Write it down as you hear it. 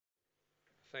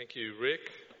Thank you,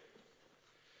 Rick.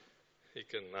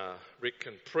 Rick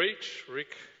can preach,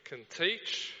 Rick can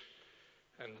teach,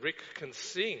 and Rick can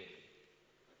sing.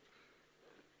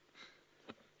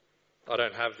 I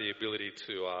don't have the ability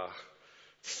to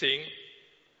sing.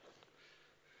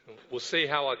 We'll see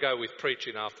how I go with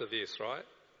preaching after this, right?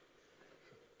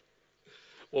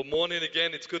 Well, morning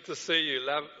again. It's good to see you.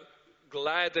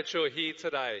 Glad that you're here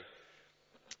today.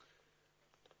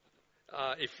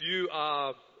 If you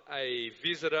are a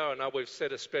visitor, I know we've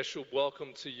said a special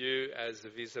welcome to you as a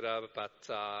visitor, but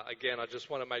again, I just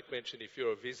want to make mention, if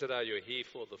you're a visitor, you're here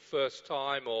for the first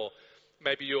time, or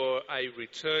maybe you're a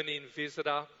returning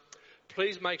visitor,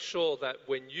 please make sure that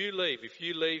when you leave, if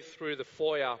you leave through the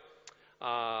foyer,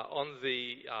 on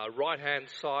the right-hand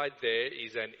side there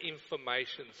is an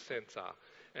information centre.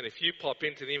 And if you pop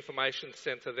into the information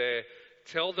centre there,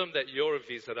 tell them that you're a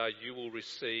visitor, you will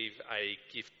receive a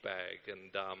gift bag.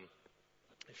 And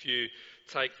if you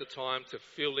take the time to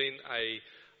fill in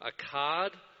a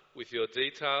card with your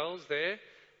details there,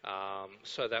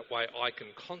 so that way I can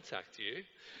contact you,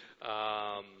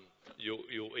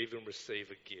 you'll even receive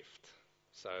a gift.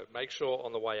 So make sure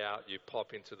on the way out you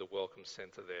pop into the welcome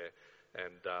centre there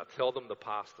and tell them the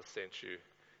pastor sent you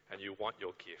and you want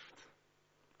your gift.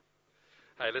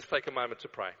 Hey, let's take a moment to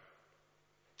pray.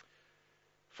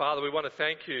 Father, we want to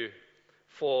thank you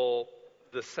for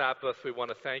the Sabbath. We want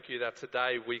to thank you that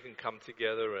today we can come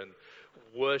together and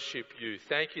worship you.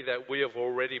 Thank you that we have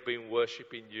already been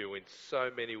worshipping you in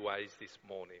so many ways this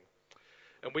morning.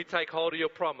 And we take hold of your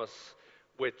promise,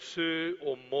 where two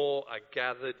or more are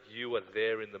gathered, you are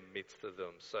there in the midst of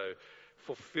them. So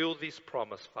fulfill this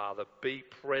promise, Father. Be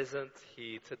present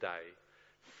here today.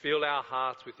 Fill our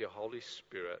hearts with your Holy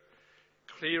Spirit.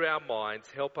 Clear our minds.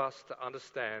 Help us to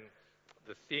understand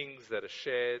the things that are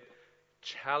shared.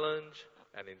 Challenge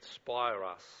and inspire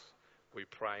us, we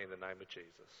pray in the name of Jesus.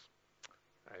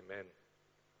 Amen.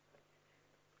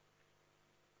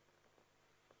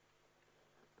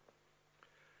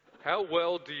 How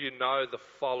well do you know the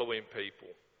following people?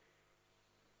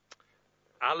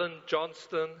 Alan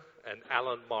Johnston and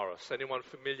Alan Morris. Anyone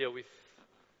familiar with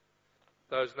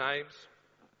those names?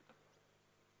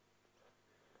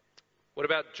 What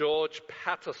about George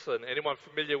Patterson? Anyone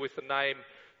familiar with the name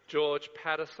George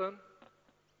Patterson?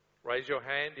 Raise your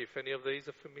hand if any of these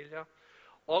are familiar.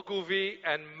 Ogilvy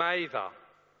and Mather.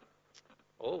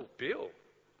 Oh, Bill.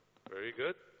 Very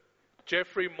good.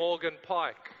 Jeffrey Morgan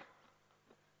Pike.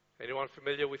 Anyone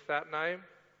familiar with that name?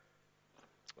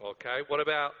 Okay. What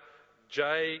about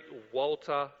J.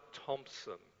 Walter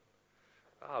Thompson?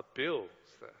 Bill.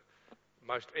 The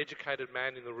most educated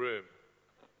man in the room.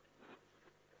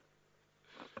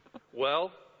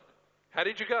 Well, how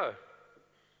did you go?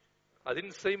 I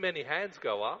didn't see many hands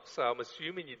go up, so I'm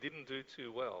assuming you didn't do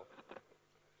too well.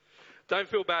 Don't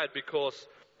feel bad, because,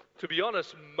 to be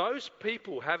honest, most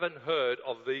people haven't heard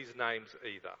of these names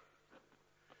either.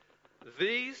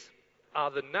 These are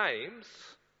the names,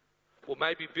 well,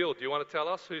 maybe Bill, do you want to tell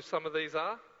us who some of these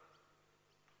are?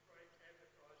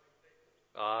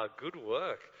 Good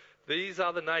work. These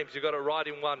are the names. You've got to write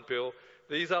in one, Bill.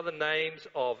 These are the names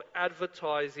of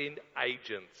advertising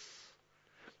agents.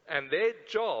 And their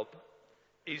job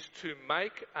is to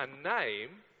make a name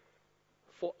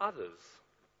for others.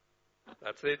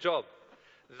 That's their job.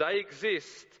 They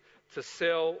exist to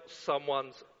sell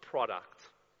someone's product.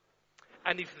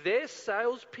 And if their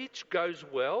sales pitch goes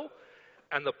well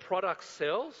and the product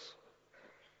sells,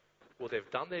 well, they've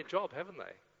done their job, haven't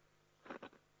they?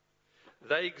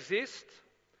 They exist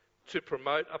to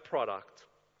promote a product.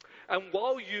 And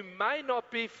while you may not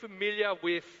be familiar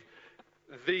with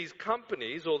these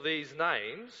companies or these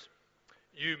names,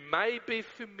 you may be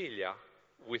familiar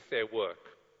with their work.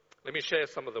 Let me share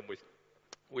some of them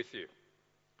with you.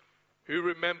 Who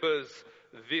remembers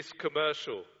this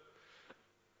commercial?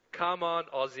 Come on,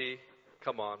 Aussie.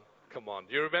 Come on, come on.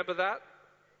 Do you remember that?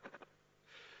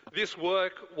 This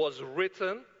work was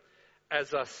written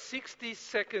as a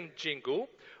 60-second jingle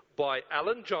by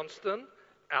Alan Johnston,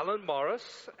 Alan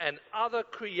Morris, and other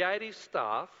creative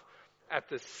staff at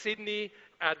the Sydney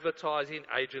advertising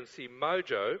agency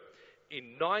Mojo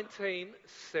in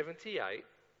 1978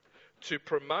 to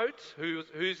promote,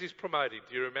 who's this promoting?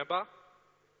 Do you remember?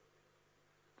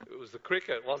 It was the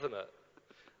cricket, wasn't it?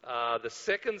 The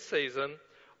second season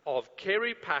of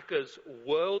Kerry Packer's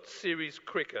World Series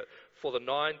cricket for the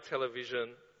Nine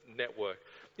television network.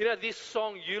 You know, this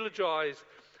song eulogised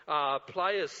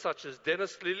players such as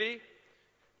Dennis Lillee,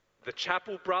 the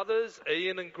Chappell brothers,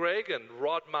 Ian and Greg, and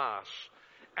Rod Marsh.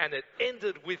 And it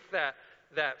ended with that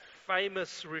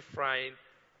famous refrain,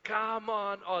 come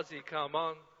on, Aussie, come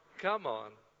on, come on.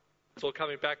 It's all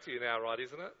coming back to you now, right,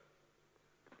 isn't it?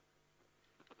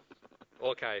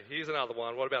 Okay, here's another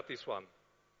one. What about this one?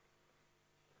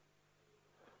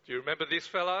 Do you remember this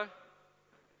fellow?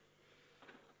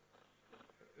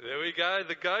 There we go,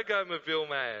 the Go-Go Mobile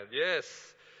Man,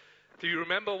 yes. Do you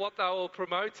remember what they were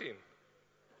promoting?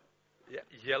 Yeah,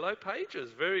 Yellow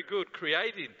Pages, very good.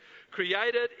 Created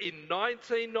in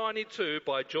 1992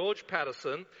 by George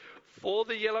Patterson for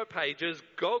the Yellow Pages,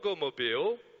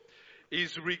 Gogglebmobile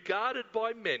is regarded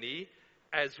by many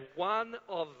as one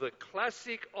of the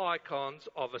classic icons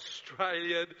of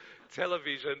Australian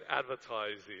television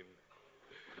advertising.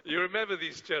 You remember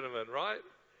this gentleman, right?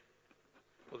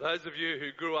 Well, those of you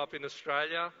who grew up in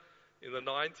Australia in the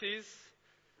 90s,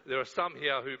 there are some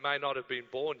here who may not have been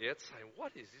born yet saying,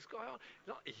 what is this guy on?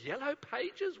 Yellow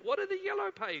Pages? What are the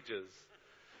Yellow Pages?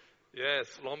 Yes,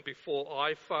 long before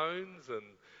iPhones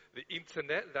and the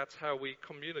internet, that's how we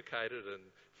communicated and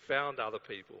found other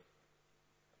people.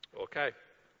 Okay.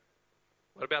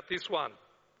 What about this one?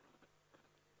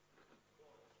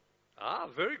 Ah,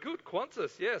 very good.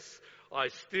 Qantas, yes. I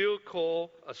still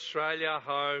call Australia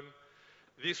home.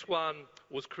 This one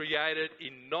was created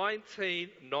in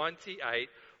 1998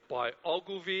 by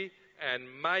Ogilvy and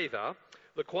Mather.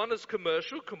 The Qantas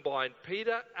commercial combined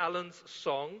Peter Allen's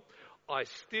song, I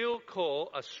Still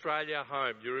Call Australia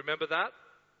Home. You remember that?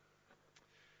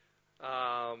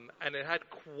 And it had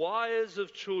choirs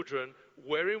of children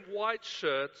wearing white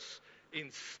shirts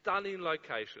in stunning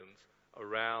locations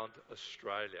around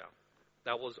Australia.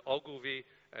 That was Ogilvy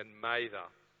and Mather.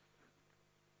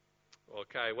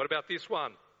 Okay, what about this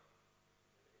one?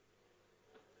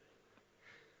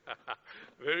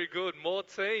 Very good.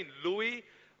 Mortine, Louis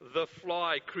the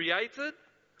Fly. Created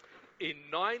in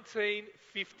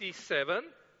 1957,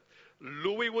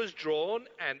 Louis was drawn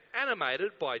and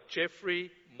animated by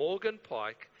Jeffrey Morgan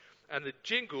Pike, and the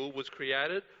jingle was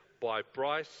created by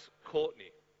Bryce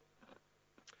Courtney.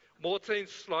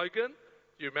 Mortine's slogan,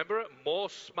 do you remember it? More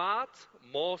smart,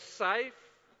 more safe.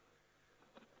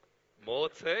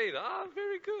 Mortine,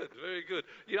 very good, very good.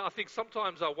 You know, I think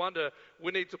sometimes I wonder,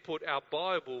 we need to put our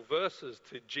Bible verses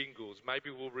to jingles. Maybe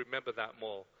we'll remember that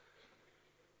more.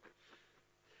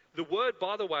 The word,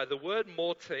 by the way, the word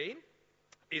Mortine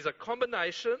is a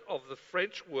combination of the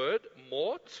French word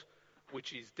mort,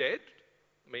 which is dead,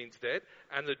 means dead,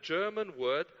 and the German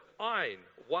word ein,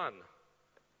 one,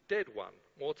 dead one,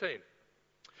 Mortine.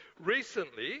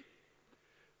 Recently,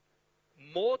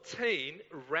 Mortine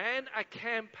ran a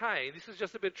campaign, this is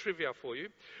just a bit of trivia for you,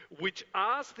 which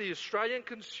asked the Australian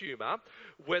consumer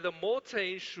whether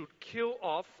Mortine should kill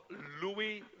off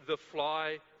Louis the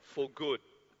Fly for good.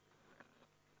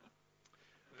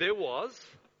 There was,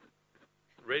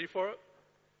 ready for it?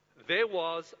 There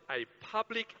was a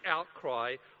public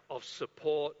outcry of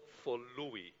support for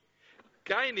Louis,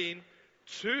 gaining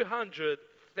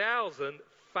 200,000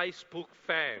 Facebook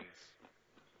fans.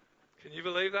 Can you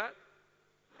believe that?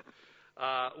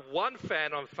 One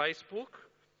fan on Facebook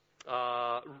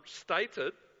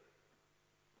stated,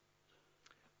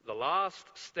 the last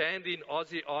standing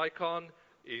Aussie icon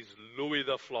is Louis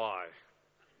the Fly.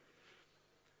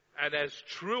 And as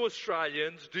true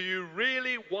Australians, do you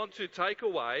really want to take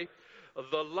away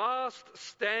the last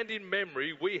standing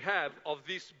memory we have of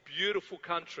this beautiful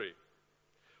country?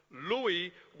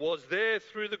 Louis was there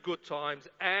through the good times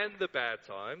and the bad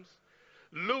times.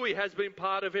 Louis has been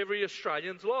part of every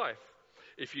Australian's life.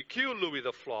 If you kill Louis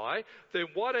the Fly, then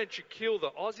why don't you kill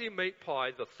the Aussie meat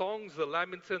pie, the thongs, the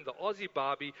lamington, the Aussie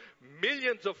Barbie,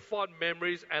 millions of fond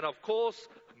memories, and of course,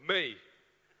 me.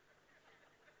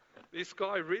 This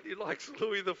guy really likes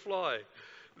Louis the Fly.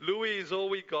 Louis is all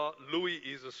we got. Louis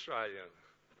is Australian.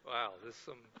 Wow, there's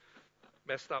some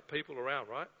messed up people around,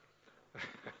 right?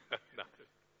 No.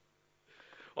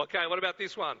 Okay, what about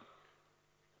this one?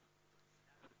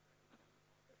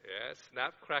 Yeah,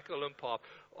 Snap, Crackle and Pop.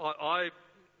 I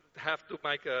have to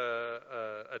make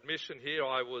a admission here.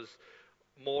 I was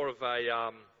more of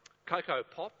a Cocoa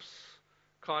Pops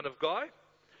kind of guy.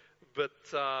 But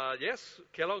yes,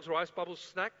 Kellogg's Rice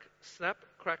Bubbles, Snap,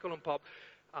 Crackle and Pop.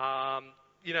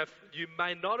 You know, you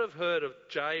may not have heard of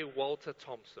J. Walter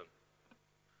Thompson,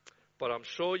 but I'm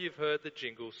sure you've heard the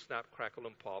jingle Snap, Crackle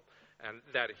and Pop, and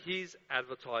that his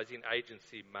advertising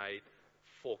agency made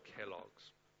for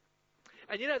Kellogg's.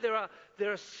 And you know,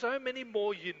 there are so many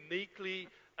more uniquely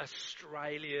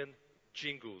Australian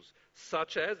jingles,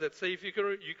 such as, let's see if you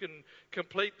can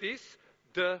complete this.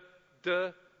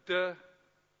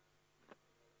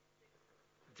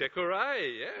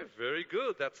 Decoré, yeah, very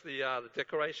good. That's the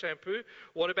Decoré shampoo.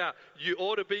 What about You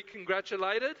Ought to Be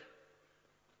Congratulated?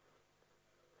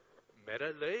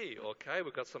 Meta Lee. Okay,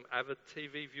 we've got some avid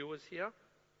TV viewers here.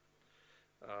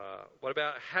 What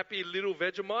about happy little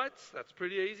Vegemites? That's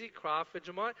pretty easy. Kraft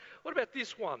Vegemite. What about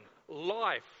this one?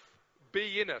 Life.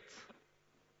 Be in it.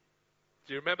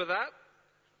 Do you remember that?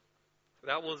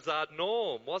 That was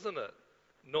Norm, wasn't it?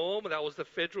 Norm, that was the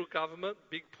federal government.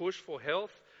 Big push for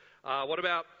health. What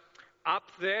about Up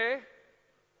There?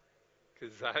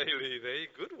 Kazali, there.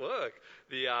 Good work.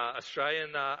 The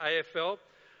Australian AFL.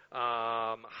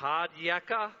 Hard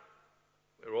Yakka.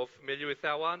 We're all familiar with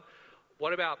that one.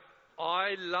 What about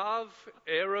I Love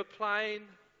Aeroplane?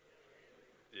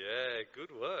 Yeah,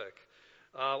 good work.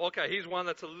 Okay, here's one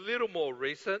that's a little more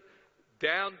recent.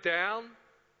 Down, down.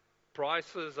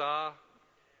 Prices are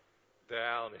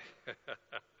down.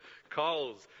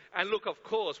 Coles. And look, of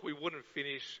course, we wouldn't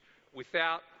finish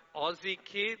without Aussie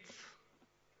Kids.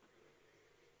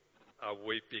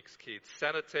 Weet-Bix Kids.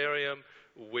 Sanitarium,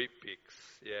 Weet-Bix.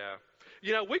 Yeah.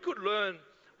 You know, we could learn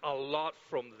a lot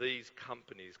from these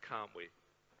companies, can't we?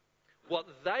 What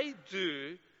they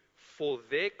do for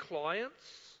their clients,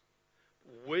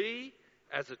 we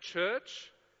as a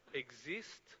church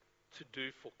exist to do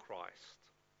for Christ.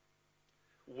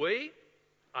 We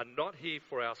are not here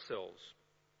for ourselves.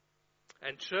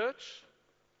 And church,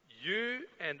 you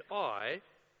and I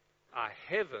are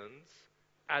heaven's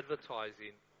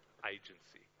advertising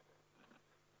agency.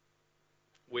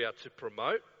 We are to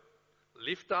promote,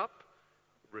 lift up,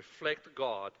 reflect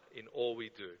God in all we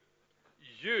do.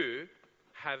 You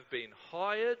have been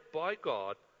hired by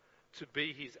God to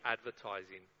be his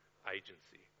advertising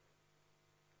agency.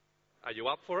 Are you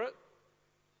up for it?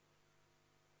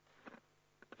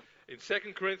 In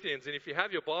 2 Corinthians, and if you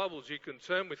have your Bibles, you can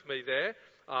turn with me there.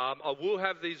 I will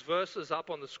have these verses up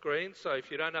on the screen, so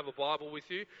if you don't have a Bible with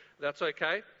you, that's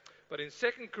okay. But in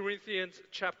 2 Corinthians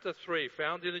chapter 3,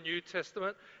 found in the New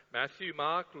Testament, Matthew,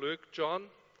 Mark, Luke, John,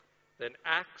 then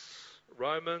Acts,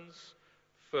 Romans,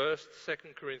 1st,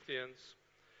 2nd Corinthians.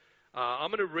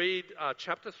 I'm going to read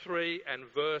chapter 3 and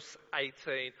verse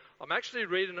 18. I'm actually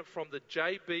reading it from the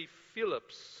J.B.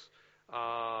 Phillips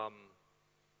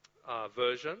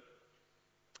version.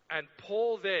 And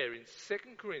Paul there in 2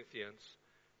 Corinthians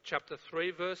chapter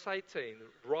 3 verse 18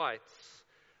 writes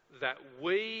that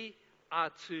we are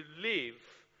to live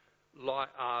like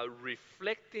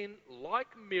reflecting like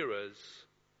mirrors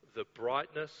the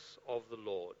brightness of the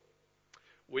Lord.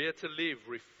 We are to live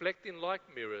reflecting like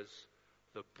mirrors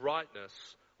the brightness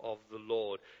of the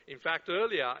Lord. In fact,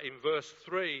 earlier in verse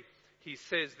 3, he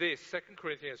says this, 2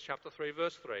 Corinthians chapter 3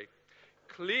 verse 3,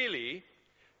 clearly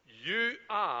you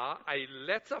are a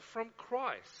letter from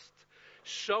Christ,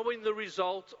 showing the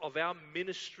result of our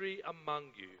ministry among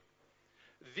you.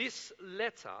 This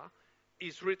letter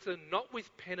is written not with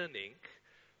pen and ink,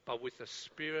 but with the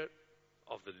Spirit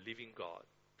of the living God.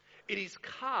 It is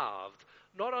carved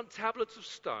not on tablets of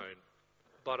stone,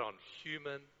 but on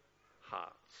human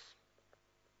hearts.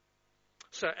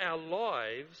 So our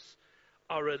lives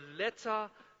are a letter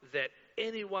that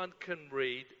anyone can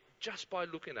read just by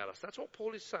looking at us. That's what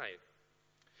Paul is saying.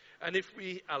 And if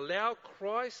we allow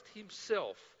Christ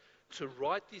himself to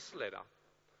write this letter,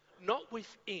 not with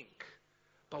ink,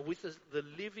 but with the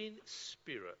living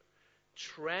Spirit,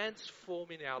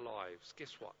 transforming our lives,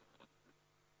 guess what?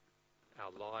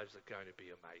 Our lives are going to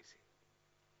be amazing.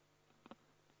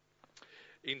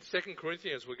 In 2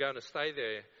 Corinthians, we're going to stay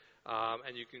there,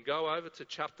 and you can go over to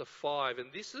chapter 5.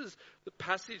 And this is the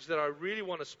passage that I really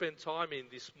want to spend time in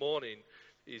this morning,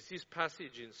 is this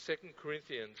passage in 2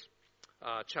 Corinthians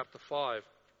chapter 5,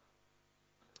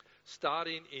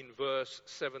 starting in verse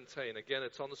 17. Again,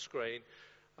 it's on the screen,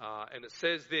 and it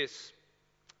says this,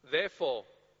 therefore,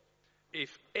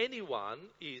 if anyone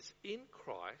is in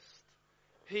Christ,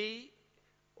 he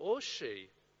or she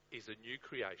is a new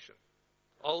creation.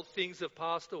 Old things have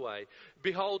passed away.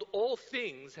 Behold, all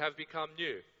things have become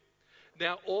new.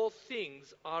 Now all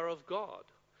things are of God,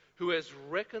 who has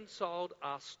reconciled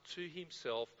us to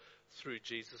himself through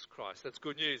Jesus Christ. That's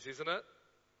good news, isn't it?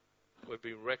 We've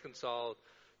been reconciled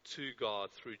to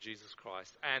God through Jesus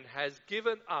Christ, and has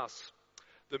given us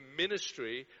the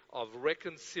ministry of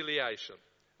reconciliation.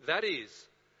 That is,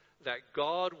 that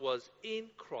God was in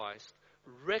Christ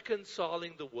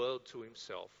reconciling the world to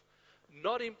himself,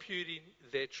 not imputing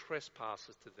their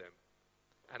trespasses to them,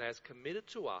 and has committed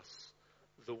to us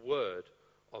the word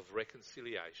of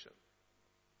reconciliation.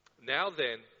 Now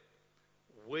then,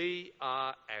 we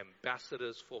are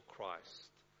ambassadors for Christ,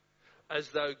 as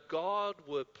though God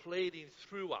were pleading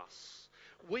through us.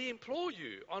 We implore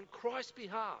you on Christ's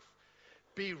behalf,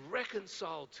 be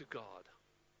reconciled to God.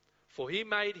 For he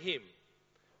made him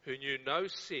who knew no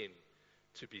sin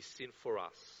to be sin for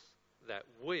us, that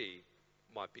we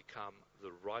might become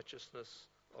the righteousness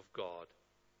of God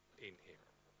in him.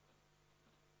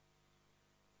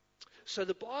 So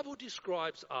the Bible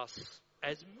describes us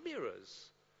as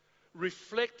mirrors,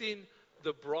 reflecting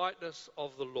the brightness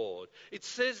of the Lord. It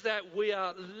says that we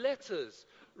are letters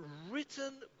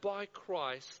written by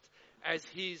Christ as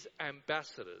his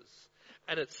ambassadors.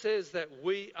 And it says that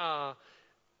we are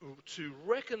to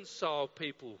reconcile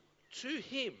people to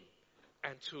him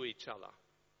and to each other.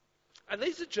 And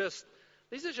these are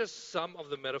just some of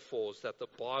the metaphors that the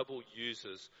Bible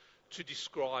uses to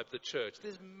describe the church.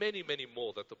 There's many, many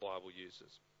more that the Bible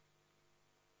uses.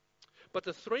 But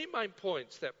the three main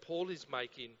points that Paul is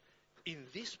making in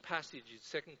this passage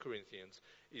in 2 Corinthians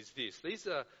is this. These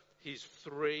are his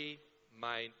three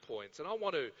main points. And I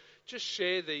want to just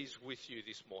share these with you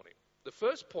this morning. The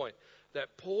first point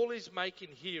that Paul is making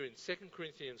here in 2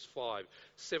 Corinthians 5,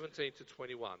 17 to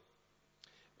 21,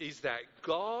 is that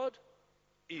God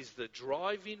is the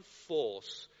driving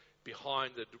force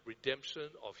behind the redemption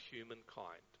of humankind.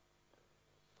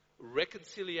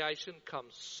 Reconciliation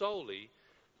comes solely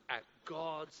at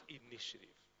God's initiative.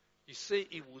 You see,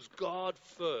 it was God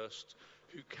first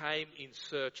who came in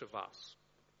search of us.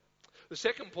 The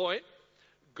second point,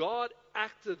 God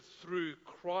acted through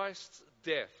Christ's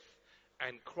death,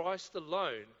 and Christ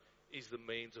alone is the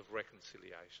means of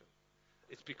reconciliation.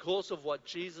 It's because of what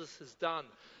Jesus has done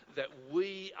that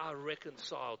we are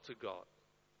reconciled to God.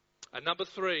 And number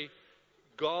three,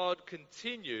 God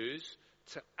continues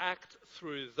to act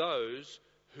through those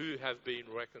who have been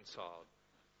reconciled.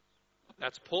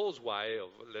 That's Paul's way of,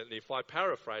 if I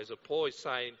paraphrase it, Paul is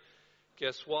saying,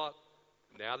 guess what?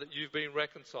 Now that you've been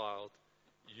reconciled,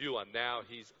 you are now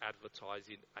his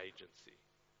advertising agency.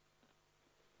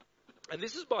 And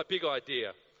this is my big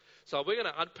idea. So we're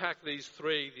going to unpack these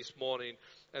three this morning.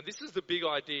 And this is the big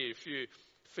idea. If you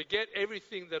forget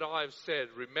everything that I've said,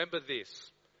 remember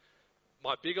this.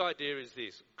 My big idea is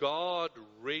this. God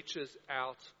reaches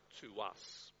out to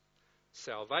us.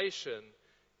 Salvation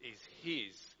is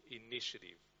his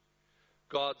initiative.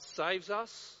 God saves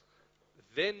us,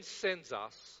 then sends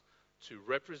us to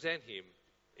represent him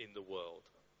in the world.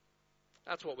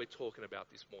 That's what we're talking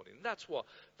about this morning. That's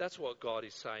what God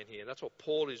is saying here. And that's what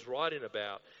Paul is writing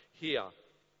about here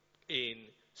in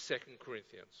 2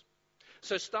 Corinthians.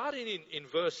 So starting in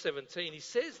verse 17, he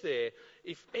says there,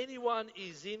 if anyone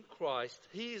is in Christ,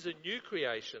 he is a new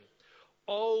creation.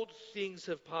 Old things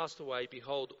have passed away.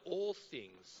 Behold, all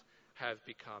things have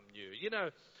become new. You know,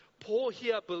 Paul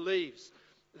here believes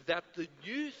that the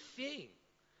new thing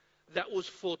that was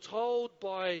foretold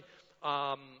by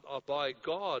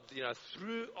God, you know,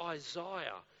 through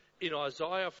Isaiah, in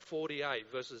Isaiah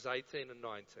 48, verses 18 and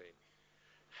 19,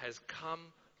 has come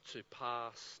to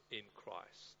pass in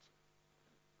Christ.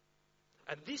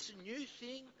 And this new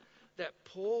thing that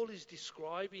Paul is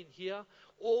describing here,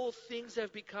 all things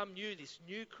have become new, this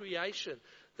new creation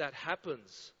that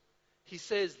happens. He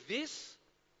says this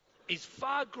is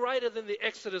far greater than the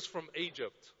exodus from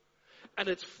Egypt. And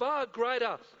it's far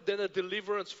greater than the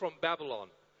deliverance from Babylon.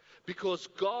 Because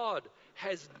God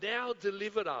has now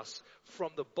delivered us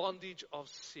from the bondage of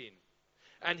sin.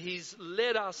 And he's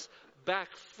led us back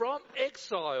from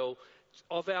exile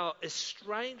of our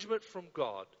estrangement from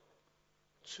God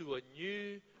to a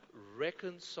new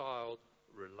reconciled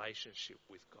relationship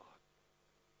with God.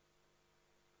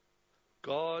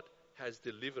 God has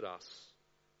delivered us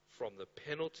from the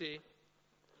penalty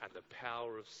and the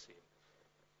power of sin.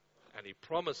 And he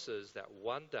promises that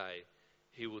one day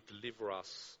he will deliver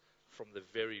us from the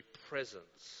very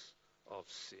presence of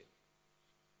sin.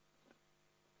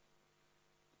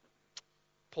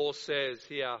 Paul says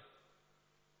here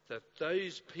that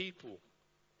those people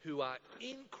who are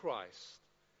in Christ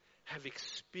have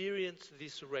experienced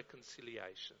this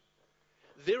reconciliation.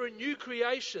 They're a new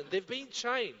creation. They've been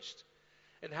changed.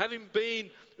 And having been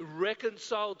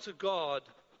reconciled to God,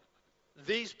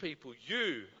 these people,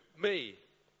 you, me,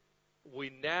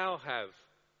 we now have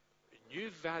new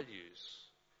values,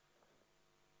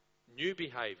 new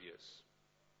behaviors.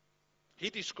 He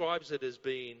describes it as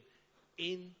being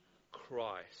in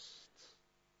Christ.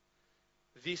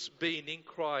 This being in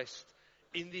Christ,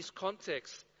 in this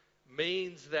context,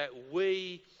 means that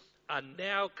we are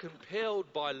now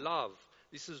compelled by love.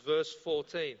 This is verse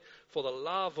 14. For the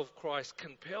love of Christ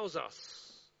compels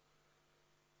us.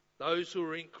 Those who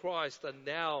are in Christ are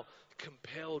now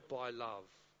compelled by love.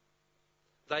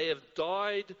 They have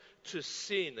died to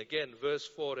sin. Again, verse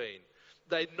 14.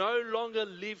 They no longer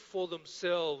live for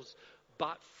themselves,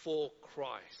 but for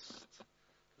Christ.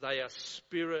 They are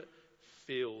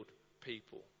spirit-filled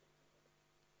people.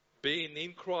 Being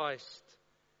in Christ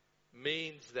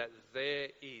means that there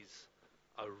is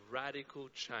a radical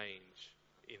change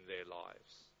in their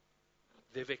lives.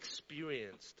 They've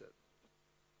experienced it.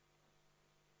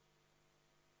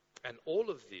 And all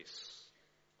of this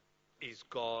is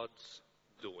God's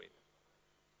doing.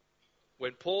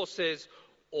 When Paul says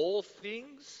all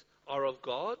things are of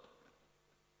God,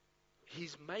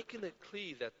 he's making it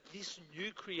clear that this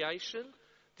new creation,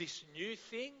 this new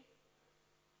thing,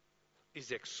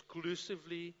 is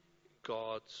exclusively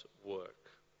God's work.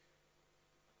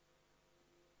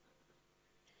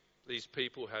 These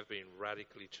people have been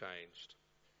radically changed.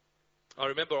 I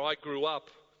remember I grew up,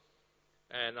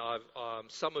 and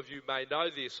some of you may know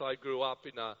this. I grew up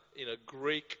in a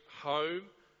Greek home,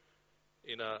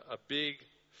 in a big,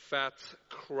 fat,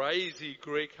 crazy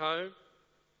Greek home.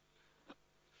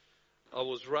 I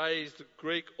was raised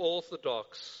Greek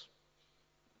Orthodox,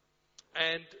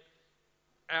 and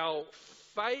our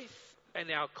faith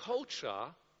and our culture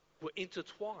were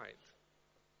intertwined.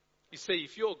 You see,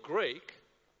 if you're Greek,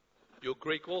 you're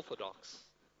Greek Orthodox.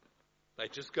 They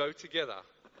just go together.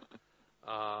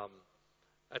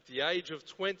 At the age of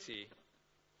 20,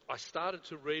 I started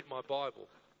to read my Bible,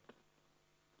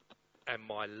 and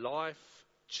my life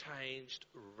changed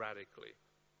radically.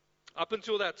 Up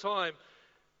until that time,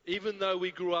 even though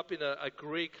we grew up in a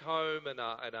Greek home and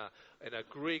a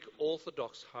Greek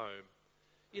Orthodox home,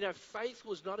 faith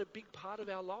was not a big part of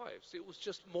our lives. It was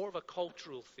just more of a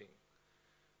cultural thing.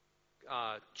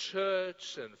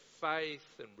 Church and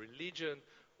faith and religion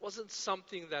wasn't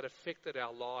something that affected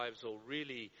our lives or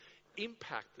really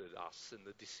impacted us in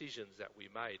the decisions that we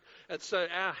made. And so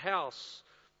our house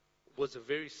was a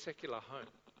very secular home.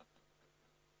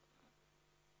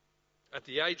 At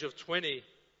the age of 20,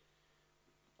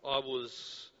 I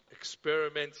was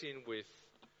experimenting with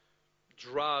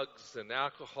drugs and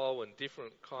alcohol and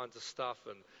different kinds of stuff.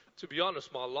 And to be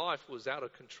honest, my life was out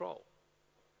of control.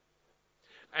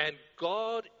 And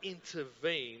God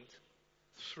intervened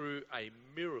through a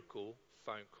miracle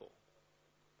phone call.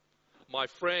 My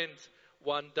friend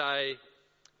one day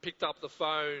picked up the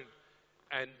phone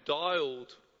and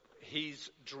dialed his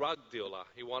drug dealer.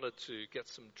 He wanted to get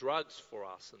some drugs for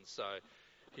us, and so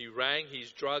he rang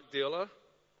his drug dealer,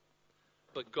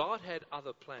 but God had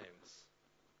other plans.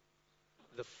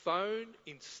 The phone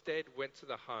instead went to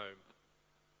the home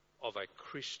of a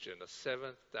Christian, a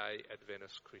Seventh-day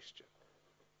Adventist Christian.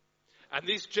 And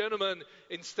this gentleman,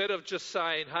 instead of just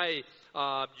saying, hey,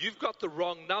 you've got the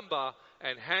wrong number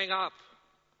and hang up,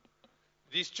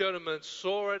 this gentleman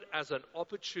saw it as an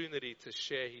opportunity to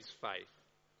share his faith.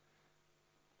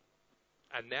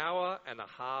 An hour and a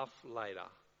half later,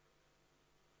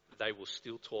 they were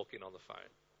still talking on the phone.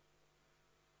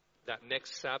 That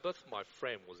next Sabbath, my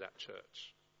friend was at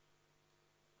church.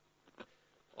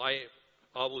 I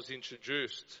was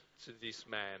introduced to this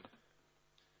man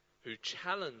who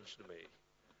challenged me,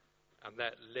 and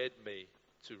that led me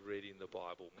to reading the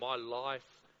Bible. My life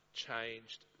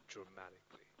changed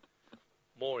dramatically.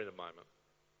 More in a moment.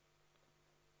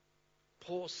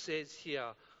 Paul says here,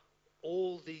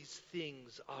 all these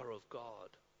things are of God.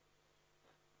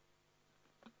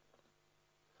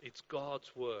 It's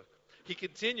God's work. He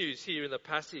continues here in the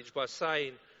passage by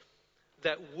saying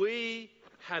that we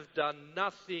have done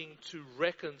nothing to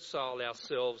reconcile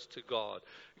ourselves to God.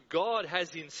 God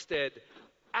has instead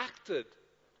acted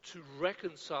to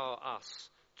reconcile us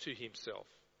to himself.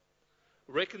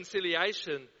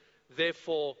 Reconciliation,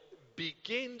 therefore,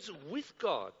 begins with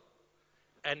God,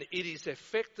 and it is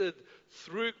effected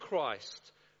through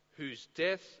Christ, whose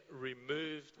death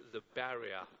removed the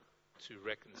barrier to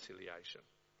reconciliation.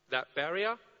 That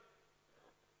barrier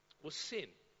was sin.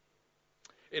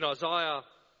 In Isaiah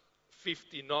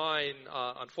 59,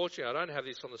 unfortunately I don't have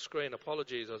this on the screen,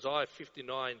 apologies. Isaiah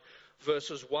 59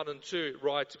 verses 1 and 2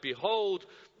 writes, "Behold,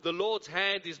 the Lord's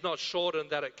hand is not shortened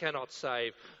that it cannot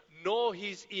save, nor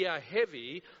his ear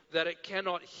heavy that it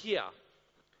cannot hear.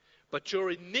 But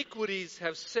your iniquities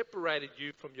have separated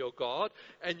you from your God,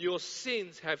 and your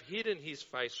sins have hidden his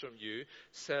face from you,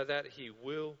 so that he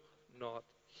will not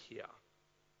hear."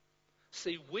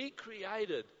 See, we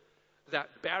created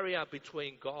that barrier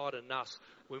between God and us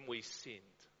when we sinned.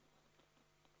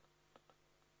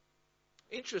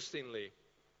 Interestingly,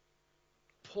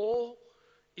 Paul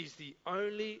is the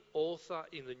only author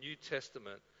in the New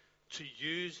Testament to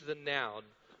use the noun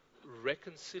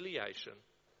reconciliation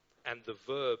and the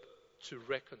verb to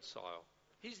reconcile.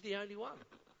 He's the only one.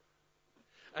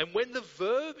 And when the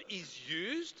verb is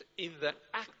used in the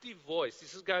active voice,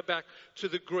 this is going back to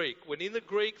the Greek. When in the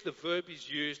Greek the verb is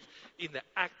used in the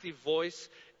active voice,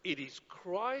 it is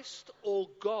Christ or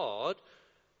God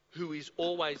who is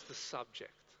always the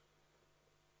subject.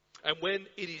 And when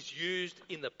it is used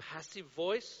in the passive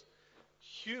voice,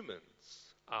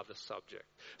 humans are the subject.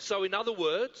 So in other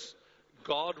words,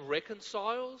 God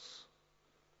reconciles,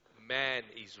 man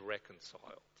is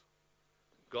reconciled.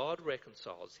 God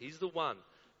reconciles. He's the one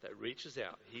that reaches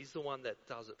out. He's the one that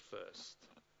does it first.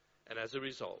 And as a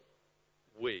result,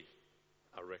 we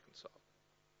are reconciled.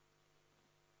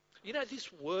 You know,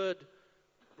 this word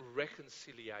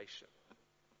reconciliation,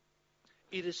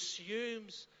 it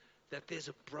assumes that there's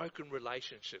a broken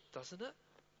relationship, doesn't it?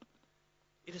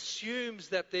 It assumes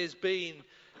that there's been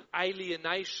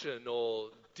alienation or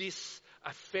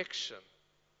disaffection.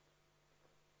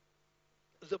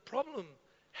 The problem,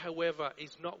 however,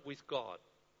 is not with God.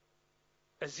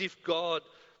 As if God,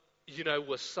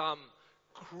 was some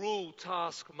cruel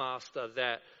taskmaster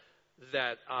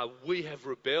that we have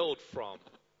rebelled from.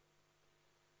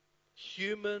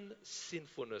 Human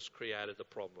sinfulness created the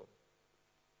problem.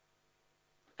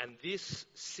 And this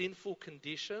sinful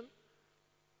condition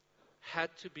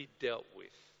had to be dealt with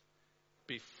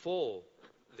before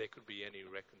there could be any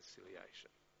reconciliation.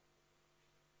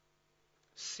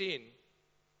 Sin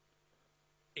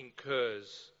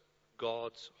incurs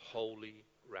God's holy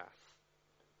wrath.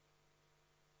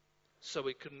 So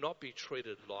it could not be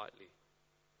treated lightly.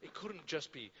 It couldn't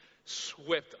just be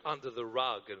swept under the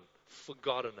rug and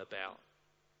forgotten about.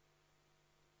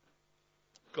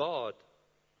 God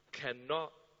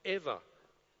cannot ever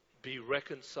be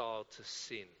reconciled to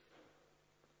sin.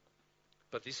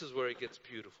 But this is where it gets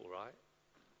beautiful, right?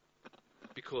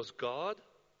 Because God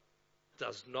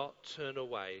does not turn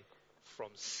away from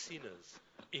sinners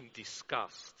in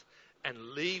disgust and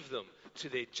leave them to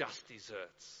their just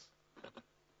deserts.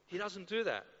 He doesn't do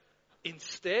that.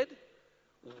 Instead,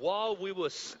 while we were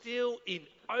still in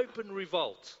open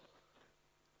revolt,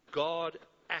 God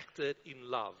acted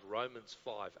in love, Romans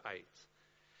 5:8,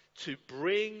 to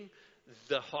bring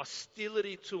the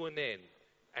hostility to an end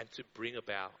and to bring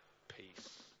about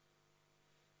peace.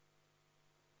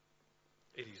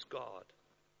 It is God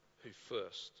who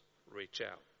first reached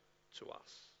out to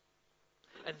us.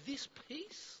 And this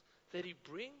peace that he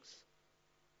brings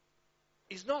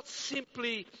is not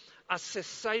simply a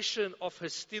cessation of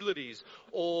hostilities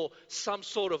or some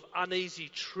sort of uneasy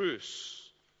truce.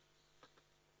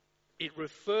 It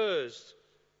refers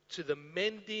to the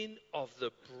mending of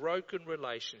the broken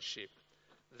relationship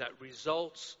that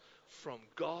results from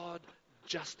God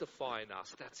justifying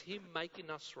us. That's him making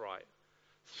us right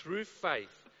through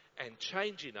faith and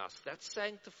changing us. That's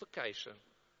sanctification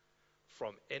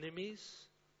from enemies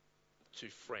to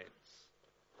friends.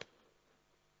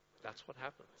 That's what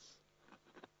happens.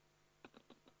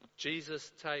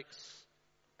 Jesus takes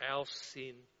our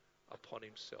sin upon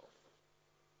himself.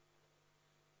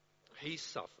 He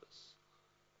suffers.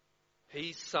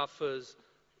 He suffers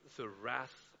the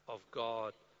wrath of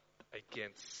God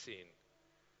against sin.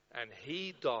 And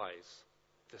he dies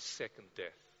the second death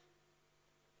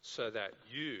so that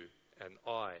you and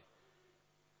I,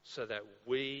 so that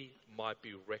we might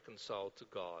be reconciled to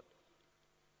God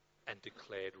and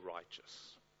declared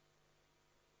righteous.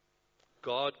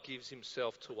 God gives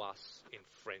himself to us in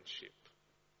friendship.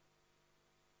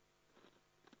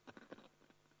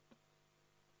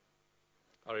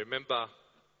 I remember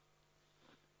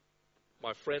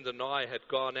my friend and I had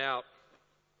gone out.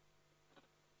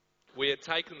 We had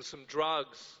taken some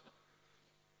drugs.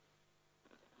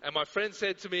 And my friend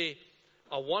said to me,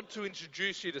 I want to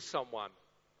introduce you to someone.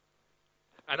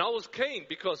 And I was keen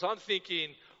because I'm thinking,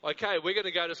 okay, we're going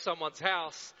to go to someone's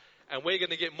house and we're going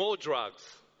to get more drugs.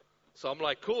 So I'm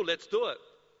like, cool, let's do it.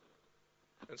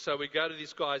 And so we go to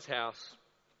this guy's house.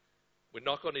 We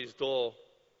knock on his door.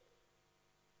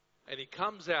 And he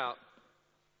comes out.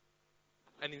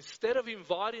 And instead of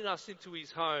inviting us into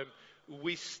his home,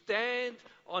 we stand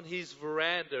on his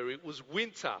veranda. It was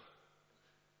winter.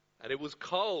 And it was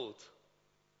cold.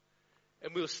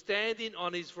 And we were standing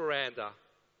on his veranda.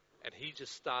 And he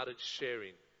just started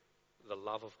sharing the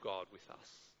love of God with us.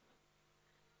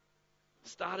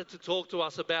 Started to talk to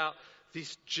us about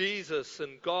this Jesus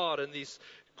and God and this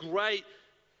great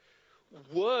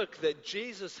work that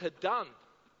Jesus had done.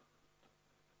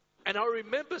 And I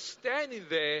remember standing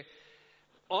there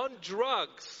on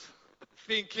drugs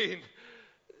thinking,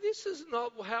 this is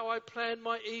not how I planned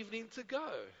my evening to go.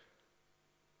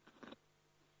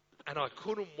 And I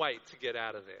couldn't wait to get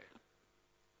out of there.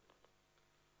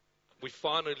 We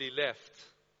finally left.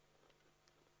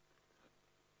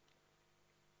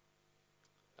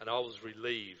 And I was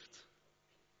relieved.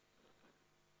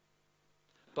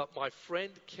 But my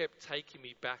friend kept taking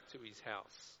me back to his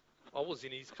house. I was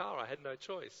in his car. I had no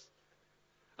choice.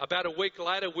 About a week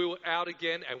later, we were out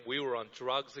again and we were on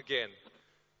drugs again.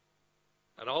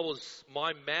 And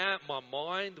my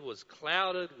mind was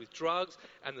clouded with drugs.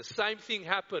 And the same thing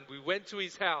happened. We went to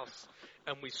his house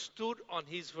and we stood on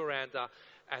his veranda.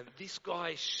 And this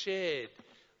guy shared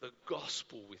the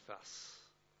gospel with us.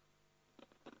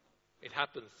 It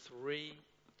happened 3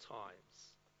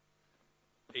 times.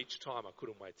 Each time I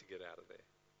couldn't wait to get out of there.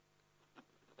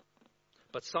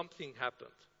 But something happened.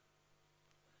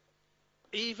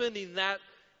 Even in that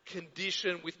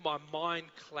condition with my mind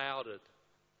clouded,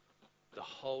 the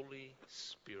Holy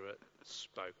Spirit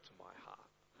spoke to my heart.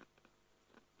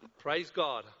 Praise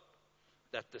God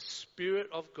that the Spirit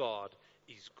of God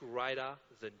is greater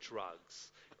than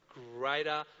drugs,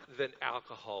 greater than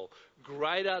alcohol,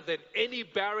 greater than any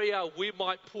barrier we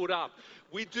might put up.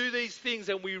 We do these things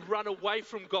and we run away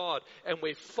from God and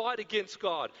we fight against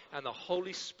God, and the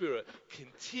Holy Spirit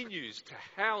continues to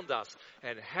hound us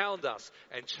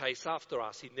and chase after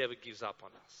us. He never gives up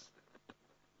on us.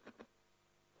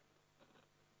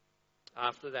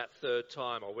 After that 3rd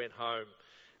time, I went home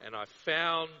and I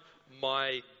found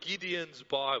my Gideon's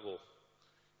Bible.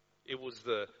 It was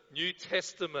the New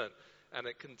Testament and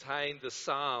it contained the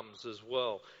Psalms as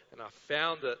well. And I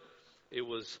found it. It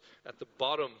was at the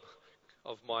bottom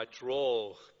of my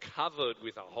drawer, covered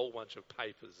with a whole bunch of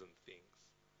papers and things.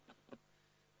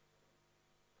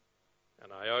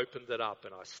 And I opened it up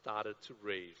and I started to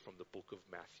read from the book of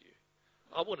Matthew.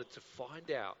 I wanted to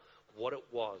find out what it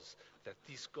was that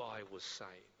this guy was saying.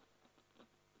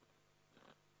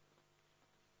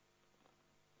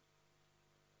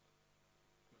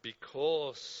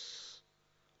 Because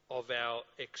of our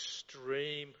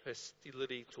extreme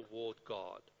hostility toward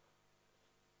God,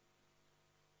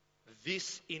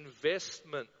 this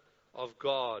investment of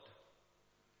God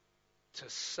to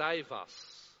save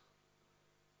us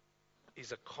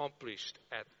is accomplished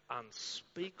at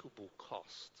unspeakable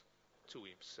cost to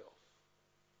himself.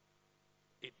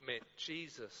 It meant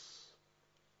Jesus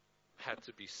had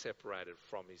to be separated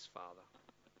from his Father.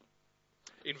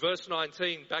 In verse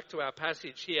 19, back to our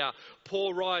passage here,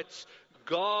 Paul writes,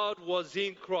 God was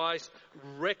in Christ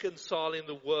reconciling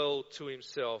the world to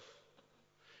himself.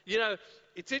 You know,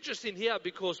 it's interesting here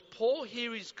because Paul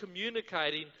here is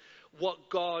communicating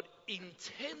what God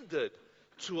intended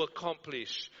to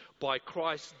accomplish by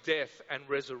Christ's death and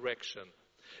resurrection.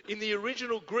 In the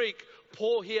original Greek,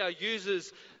 Paul here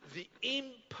uses the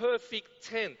imperfect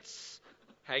tense.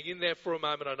 Hang in there for a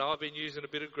moment. I know I've been using a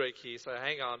bit of Greek here, so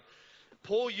hang on.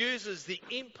 Paul uses the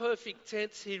imperfect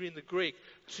tense here in the Greek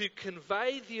to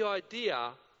convey the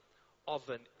idea of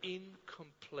an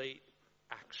incomplete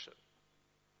action.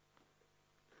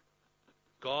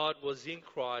 God was in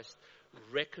Christ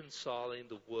reconciling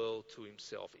the world to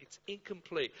himself. It's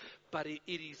incomplete, but it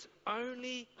is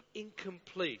only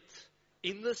incomplete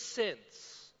in the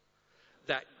sense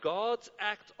that God's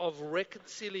act of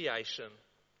reconciliation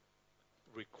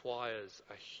requires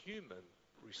a human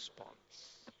response.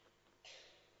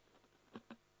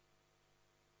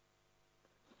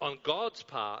 On God's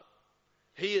part,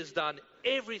 he has done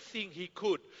everything he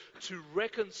could to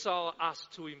reconcile us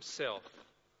to himself.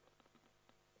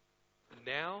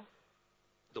 Now,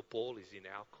 the ball is in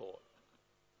our court.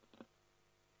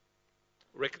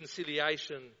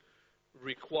 Reconciliation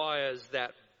requires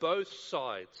that both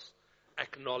sides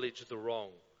acknowledge the wrong,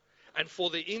 and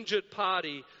for the injured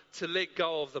party to let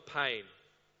go of the pain.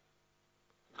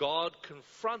 God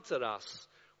confronted us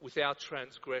with our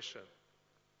transgression,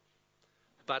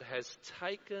 but has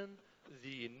taken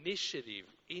the initiative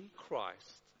in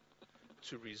Christ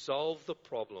to resolve the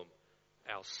problem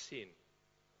our sin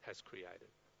has created.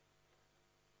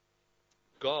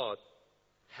 God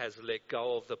has let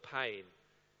go of the pain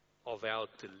of our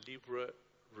deliberate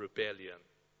rebellion,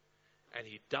 and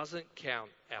he doesn't count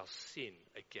our sin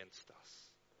against us.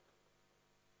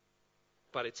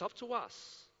 But it's up to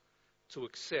us to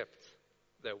accept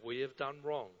that we have done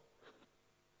wrong,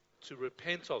 to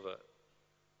repent of it,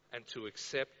 and to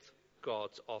accept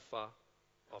God's offer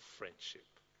of friendship.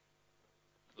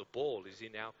 The ball is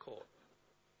in our court.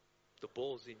 The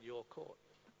ball's in your court.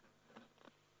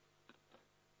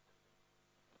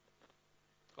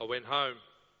 I went home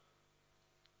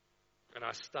and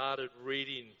I started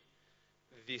reading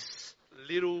this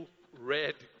little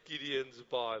red Gideon's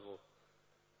Bible.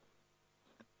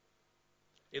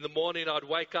 In the morning I'd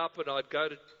wake up and I'd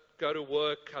go to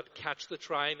work, I'd catch the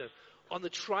train, and on the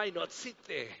train I'd sit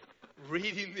there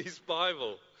reading this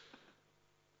Bible.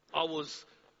 I was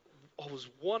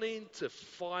wanting to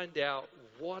find out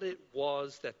what it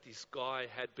was that this guy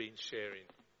had been sharing.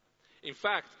 In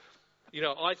fact,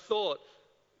 I thought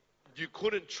you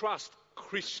couldn't trust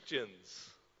Christians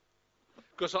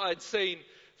because I had seen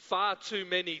far too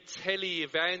many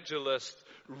tele-evangelists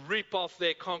rip off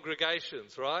their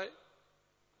congregations, right?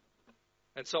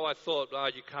 And so I thought,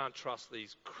 you can't trust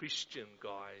these Christian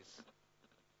guys.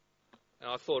 And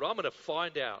I thought, I'm going to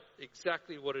find out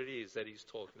exactly what it is that he's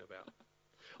talking about.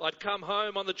 I'd come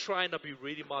home on the train, I'd be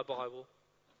reading my Bible.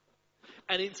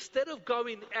 And instead of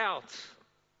going out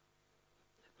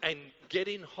and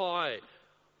getting high,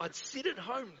 I'd sit at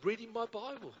home reading my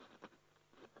Bible.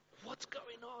 What's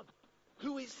going on?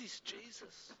 Who is this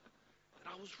Jesus?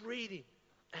 And I was reading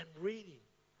and reading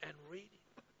and reading.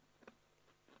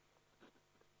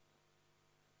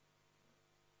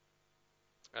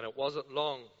 And it wasn't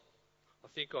long. I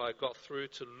think I got through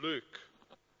to Luke.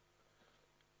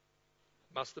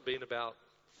 Must have been about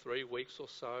 3 weeks or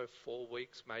so, 4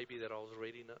 weeks maybe that I was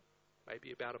reading it.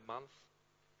 Maybe about a month.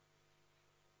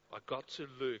 I got to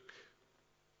Luke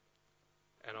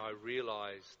and I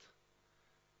realized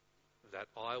that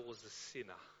I was a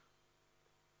sinner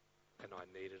and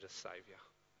I needed a Saviour.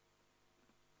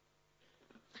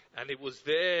 And it was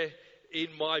there in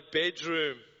my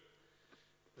bedroom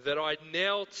that I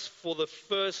knelt for the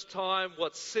first time,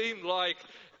 what seemed like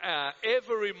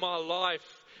ever in my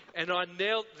life. And I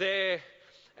knelt there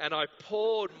and I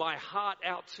poured my heart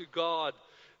out to God,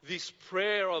 this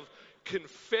prayer of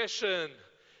confession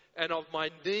and of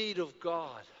my need of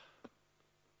God.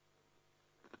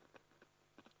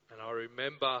 And I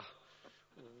remember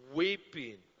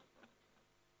weeping,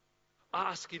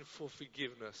 asking for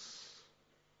forgiveness.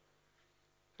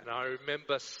 And I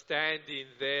remember standing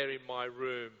there in my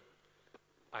room,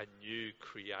 a new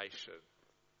creation.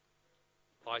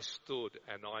 I stood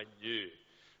and I knew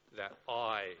that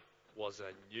I was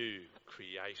a new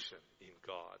creation in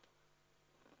God.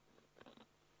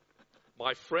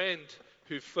 My friend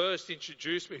who first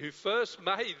introduced me, who first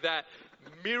made that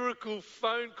miracle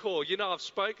phone call, I've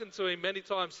spoken to him many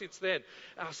times since then.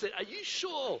 And I said, "Are you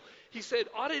sure?" He said,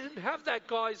 "I didn't have that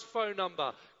guy's phone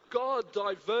number. God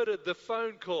diverted the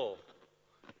phone call."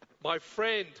 My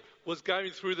friend was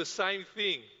going through the same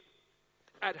thing.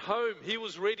 At home, he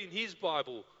was reading his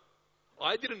Bible.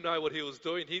 I didn't know what he was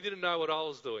doing. He didn't know what I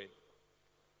was doing.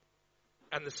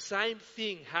 And the same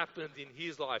thing happened in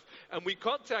his life. And we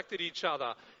contacted each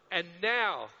other. And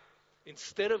now,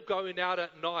 instead of going out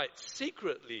at night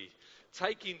secretly,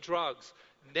 taking drugs,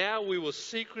 now we were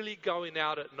secretly going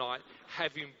out at night,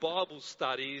 having Bible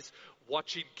studies,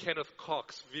 watching Kenneth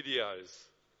Cox videos.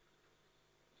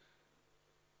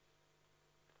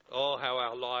 Oh, how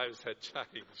our lives had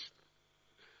changed.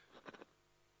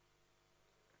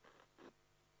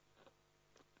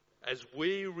 As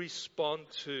we respond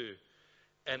to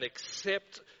and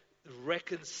accept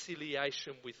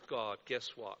reconciliation with God, guess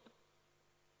what?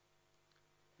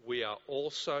 We are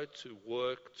also to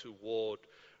work toward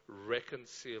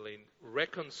reconciling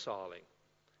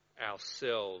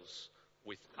ourselves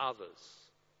with others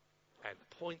and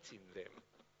pointing them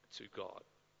to God.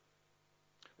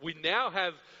 We now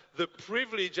have the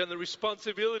privilege and the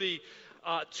responsibility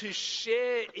to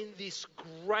share in this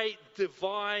great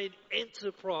divine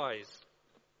enterprise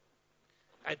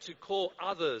and to call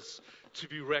others to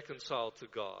be reconciled to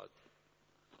God.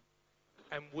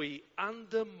 And we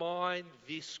undermine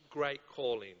this great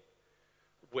calling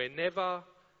whenever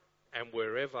and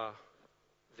wherever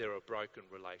there are broken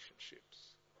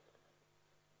relationships.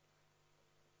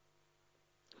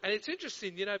 And it's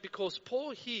interesting, because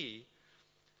Paul here,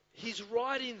 he's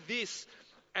writing this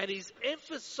and he's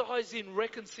emphasizing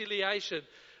reconciliation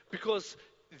because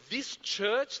this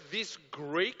church, this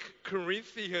Greek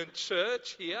Corinthian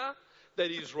church here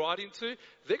that he's writing to,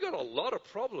 they got a lot of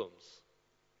problems.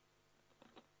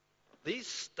 These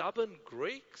stubborn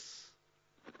Greeks,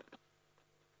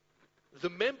 the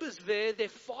members there, they're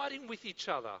fighting with each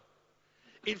other.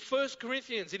 In 1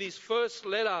 Corinthians, in his first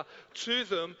letter to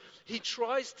them, he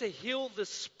tries to heal the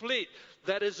split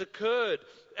that has occurred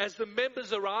as the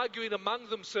members are arguing among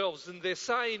themselves and they're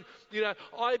saying,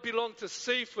 I belong to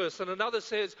Cephas, and another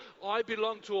says, I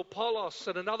belong to Apollos,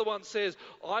 and another one says,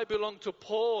 I belong to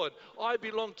Paul, and I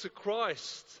belong to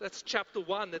Christ. That's chapter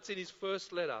 1, that's in his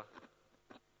first letter.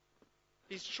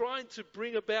 He's trying to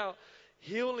bring about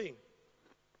healing.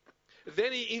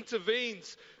 Then he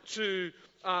intervenes to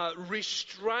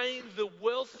restrain the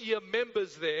wealthier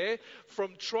members there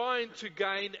from trying to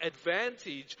gain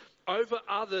advantage over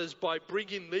others by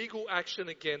bringing legal action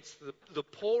against the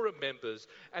poorer members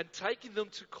and taking them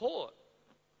to court.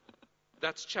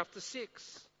 That's chapter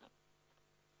 6.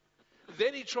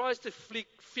 Then he tries to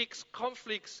fix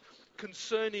conflicts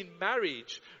concerning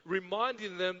marriage,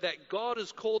 reminding them that God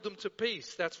has called them to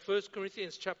peace. That's 1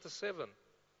 Corinthians chapter 7.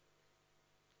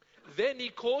 Then he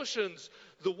cautions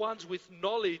the ones with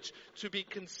knowledge to be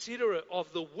considerate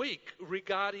of the weak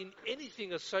regarding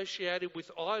anything associated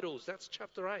with idols. That's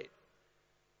chapter 8.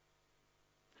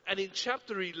 And in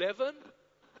chapter 11,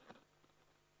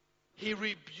 he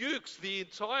rebukes the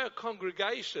entire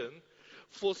congregation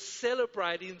for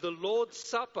celebrating the Lord's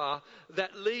Supper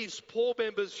that leaves poor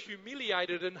members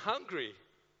humiliated and hungry.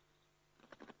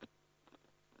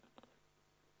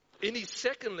 In his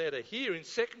second letter here in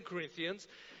 2 Corinthians,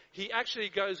 he actually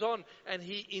goes on and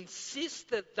he insists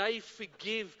that they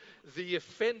forgive the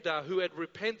offender who had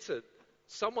repented,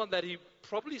 someone that he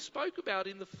probably spoke about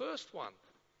in the first one.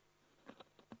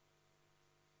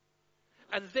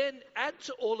 And then add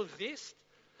to all of this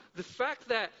the fact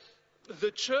that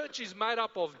the church is made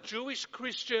up of Jewish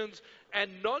Christians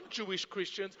and non-Jewish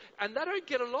Christians, and they don't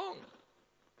get along.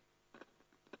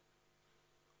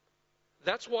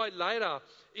 That's why later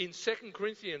in 2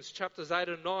 Corinthians chapters 8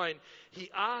 and 9, he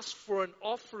asked for an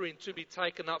offering to be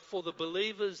taken up for the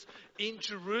believers in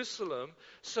Jerusalem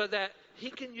so that he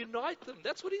can unite them.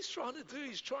 That's what he's trying to do.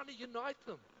 He's trying to unite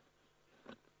them.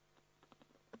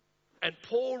 And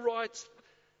Paul writes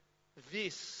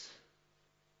this.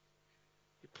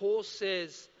 Paul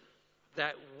says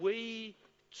that we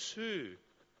too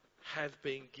have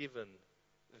been given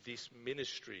this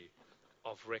ministry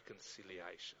of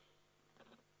reconciliation.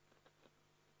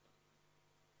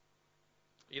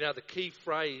 You know, the key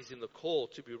phrase in the call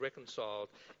to be reconciled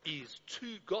is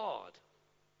to God.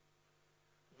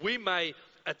 We may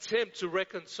attempt to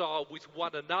reconcile with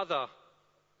one another,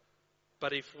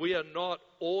 but if we are not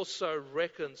also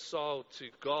reconciled to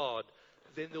God,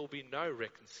 then there will be no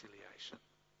reconciliation.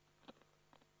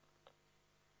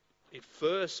 It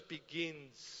first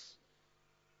begins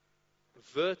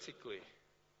vertically,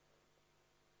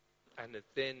 and it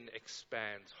then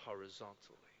expands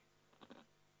horizontally.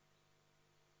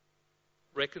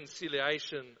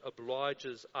 Reconciliation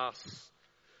obliges us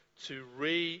to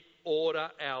reorder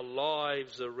our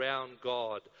lives around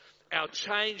God. Our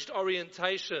changed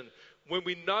orientation, when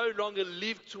we no longer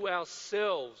live to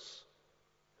ourselves,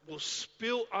 will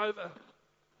spill over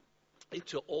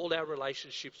into all our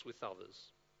relationships with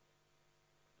others.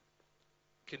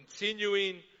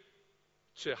 Continuing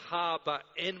to harbour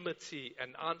enmity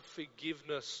and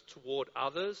unforgiveness toward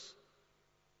others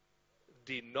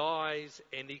denies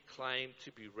any claim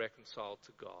to be reconciled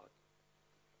to God.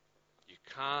 You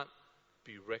can't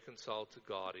be reconciled to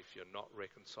God if you're not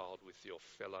reconciled with your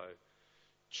fellow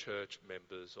church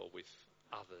members or with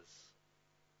others.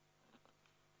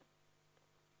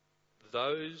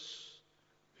 Those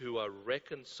who are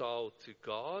reconciled to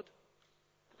God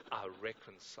are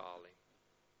reconciling.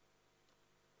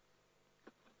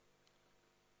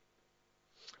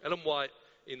 Ellen White,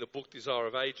 in the book Desire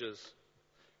of Ages,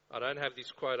 I don't have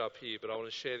this quote up here, but I want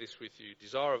to share this with you.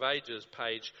 Desire of Ages,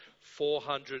 page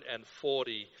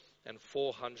 440 and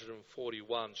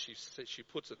 441. She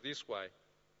puts it this way.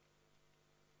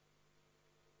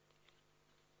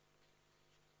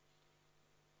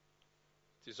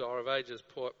 Desire of Ages,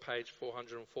 page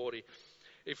 440.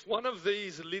 If one of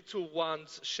these little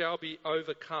ones shall be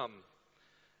overcome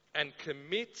and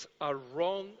commit a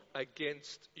wrong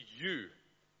against you,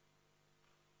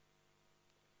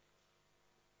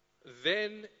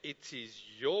 then it is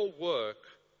your work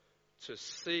to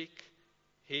seek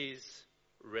his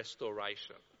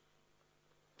restoration.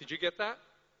 Did you get that?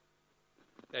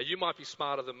 Now, you might be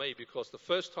smarter than me, because the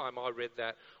first time I read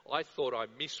that, I thought I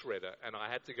misread it and I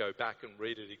had to go back and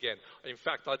read it again. In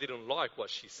fact, I didn't like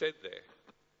what she said there.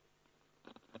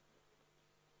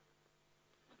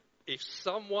 If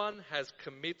someone has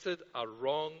committed a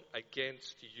wrong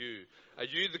against you, are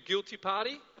you the guilty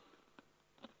party?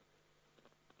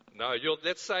 No,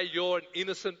 let's say you're an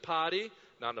innocent party.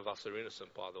 None of us are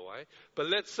innocent, by the way. But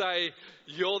let's say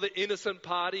you're the innocent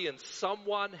party and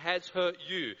someone has hurt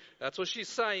you. That's what she's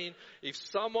saying. If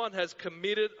someone has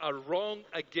committed a wrong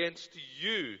against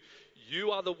you,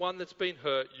 you are the one that's been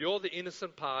hurt. You're the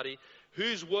innocent party.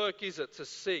 Whose work is it to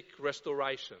seek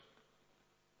restoration?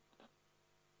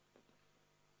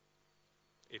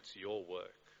 It's your work.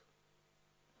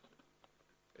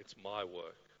 It's my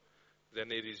work.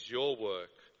 Then it is your work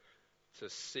to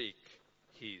seek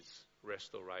his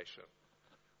restoration.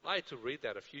 I had to read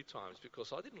that a few times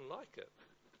because I didn't like it.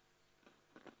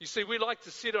 You see, we like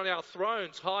to sit on our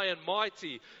thrones high and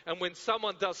mighty, and when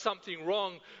someone does something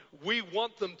wrong, we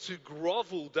want them to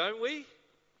grovel, don't we?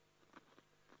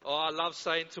 Oh, I love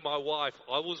saying to my wife,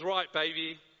 I was right,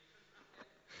 baby.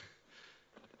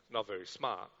 Not very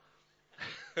smart.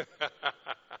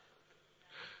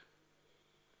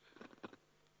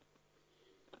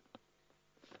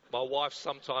 My wife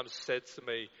sometimes says to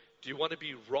me, do you want to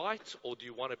be right or do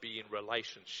you want to be in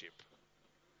relationship?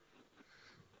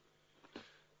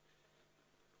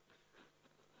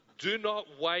 Do not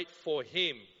wait for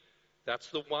him. That's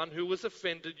the one who has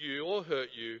offended you or hurt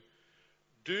you.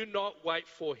 Do not wait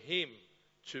for him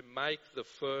to make the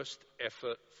first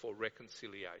effort for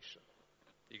reconciliation.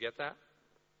 You get that?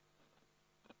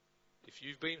 If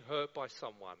you've been hurt by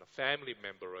someone, a family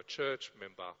member, a church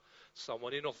member,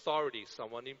 someone in authority,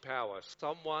 someone in power,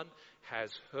 someone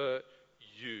has hurt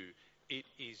you, it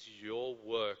is your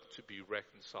work to be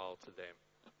reconciled to them.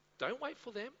 Don't wait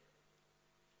for them.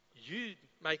 You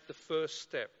make the first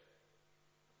step.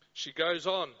 She goes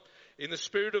on, in the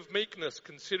spirit of meekness,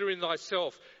 considering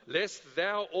thyself, lest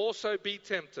thou also be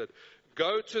tempted.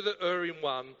 Go to the erring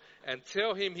one and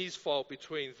tell him his fault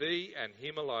between thee and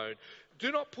him alone.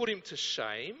 Do not put him to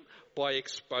shame by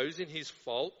exposing his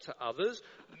fault to others,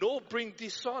 nor bring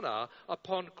dishonour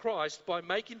upon Christ by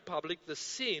making public the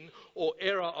sin or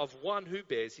error of one who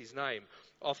bears his name.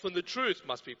 Often the truth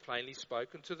must be plainly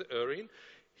spoken to the erring.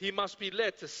 He must be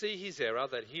led to see his error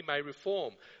that he may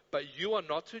reform. But you are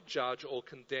not to judge or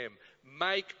condemn.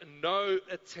 Make no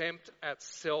attempt at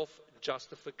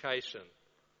self-justification.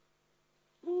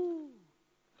 Woo.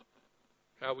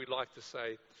 How we like to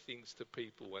say things to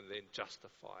people and then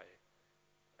justify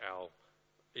our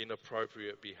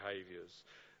inappropriate behaviours.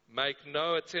 Make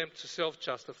no attempt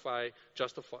to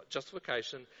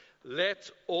justification.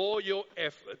 Let all your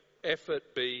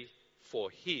effort be for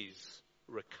his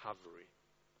recovery.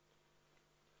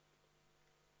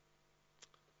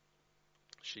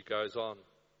 She goes on.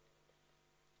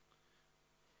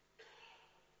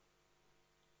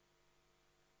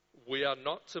 We are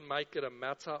not to make it a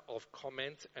matter of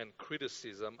comment and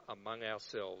criticism among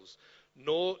ourselves,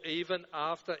 nor even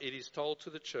after it is told to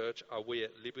the church are we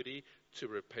at liberty to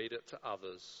repeat it to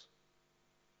others.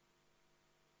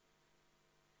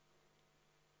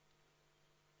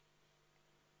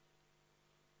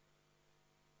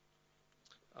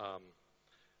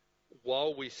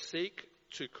 While we seek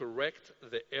to correct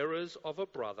the errors of a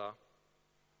brother,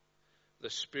 the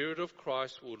Spirit of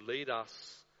Christ will lead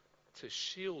us to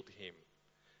shield him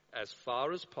as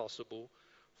far as possible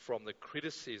from the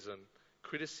criticism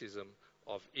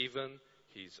of even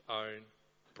his own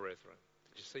brethren.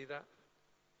 Did you see that?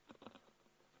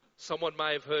 Someone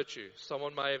may have hurt you.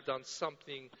 Someone may have done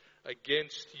something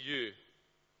against you.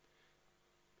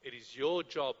 It is your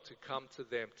job to come to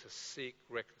them to seek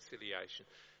reconciliation.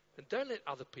 And don't let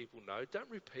other people know. Don't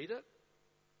repeat it.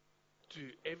 Do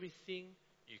everything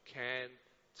you can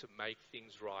to make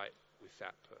things right with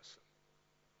that person.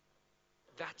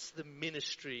 That's the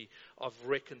ministry of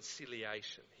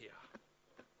reconciliation here.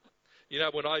 You know,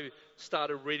 when I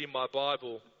started reading my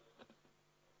Bible,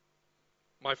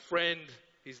 my friend,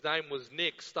 his name was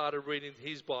Nick, started reading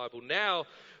his Bible. Now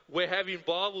we're having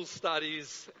Bible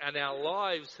studies and our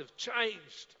lives have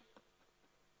changed.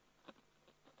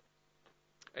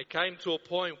 It came to a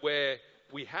point where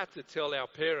we had to tell our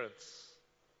parents.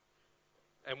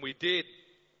 And we did.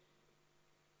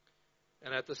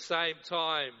 And at the same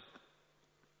time,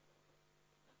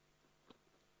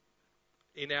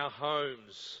 in our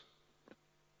homes,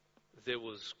 there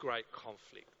was great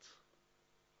conflict.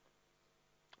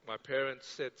 My parents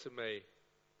said to me,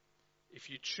 if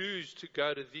you choose to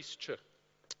go to this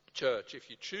church, if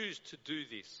you choose to do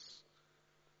this,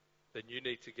 then you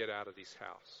need to get out of this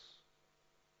house.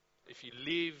 If you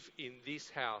live in this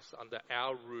house under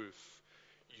our roof,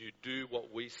 you do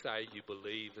what we say you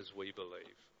believe as we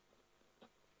believe.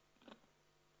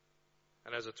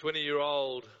 And as a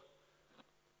 20-year-old,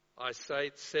 I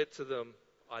said to them,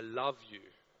 I love you,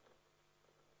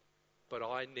 but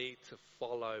I need to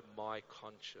follow my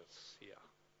conscience here.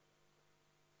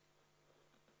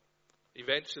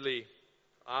 Eventually,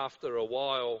 after a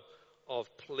while of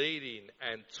pleading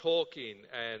and talking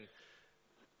and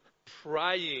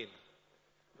praying,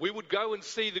 we would go and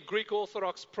see the Greek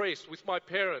Orthodox priest with my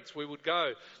parents. We would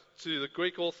go to the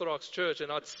Greek Orthodox church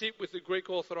and I'd sit with the Greek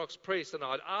Orthodox priest and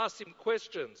I'd ask him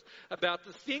questions about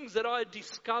the things that I had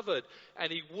discovered,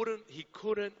 and he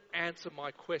couldn't answer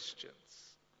my questions.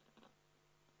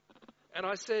 And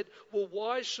I said, well,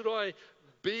 why should I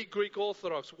be Greek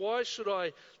Orthodox? Why should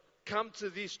I come to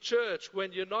this church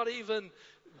when you're not even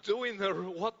doing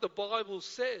what the Bible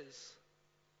says?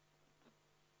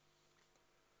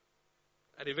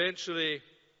 And eventually,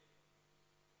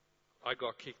 I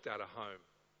got kicked out of home.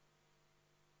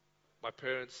 My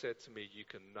parents said to me, you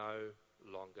can no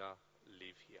longer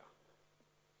live here.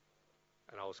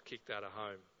 And I was kicked out of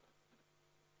home.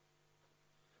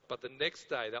 But the next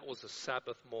day, that was a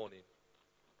Sabbath morning.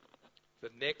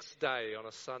 The next day, on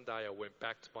a Sunday, I went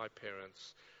back to my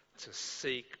parents to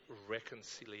seek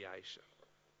reconciliation.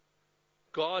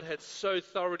 God had so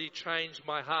thoroughly changed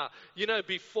my heart. You know,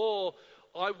 before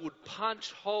I would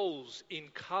punch holes in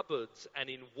cupboards and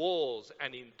in walls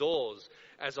and in doors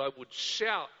as I would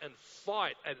shout and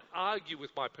fight and argue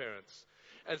with my parents.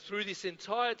 And through this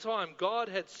entire time, God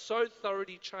had so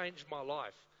thoroughly changed my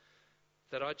life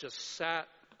that I just sat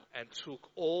and took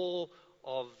all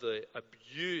of the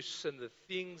abuse and the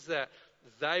things that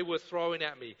they were throwing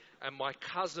at me and my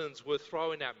cousins were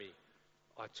throwing at me.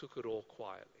 I took it all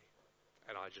quietly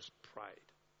and I just prayed.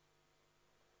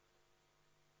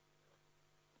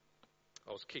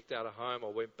 I was kicked out of home. I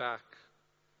went back.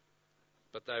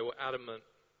 But they were adamant.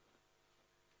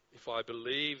 If I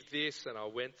believed this and I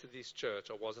went to this church,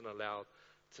 I wasn't allowed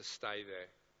to stay there.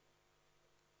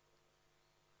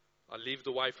 I lived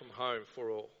away from home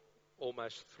for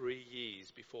almost 3 years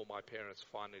before my parents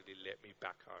finally let me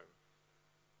back home.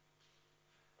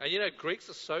 And Greeks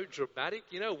are so dramatic.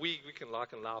 We can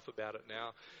laugh about it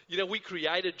now. We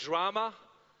created drama,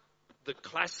 the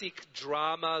classic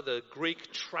drama, the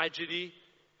Greek tragedy.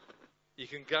 You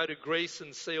can go to Greece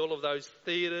and see all of those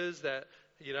theatres that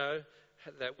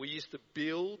we used to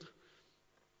build.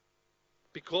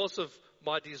 Because of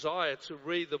my desire to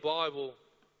read the Bible,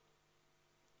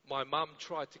 my mum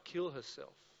tried to kill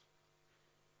herself.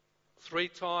 3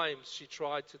 times she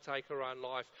tried to take her own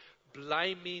life,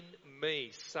 blaming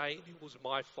me, saying it was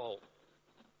my fault,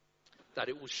 that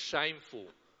it was shameful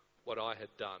what I had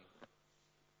done.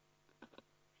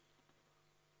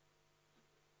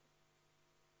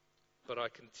 But I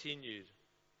continued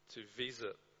to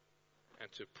visit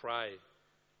and to pray.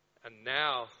 And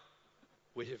now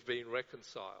we have been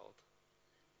reconciled.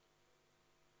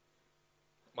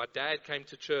 My dad came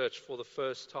to church for the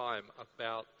first time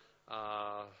about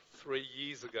 3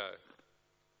 years ago.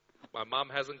 My mum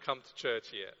hasn't come to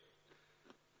church yet.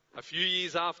 A few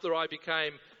years after I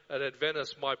became an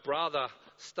Adventist, my brother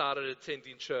started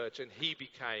attending church and he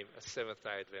became a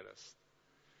Seventh-day Adventist.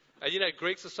 And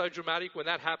Greeks are so dramatic. When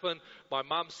that happened, my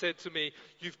mum said to me,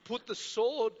 "You've put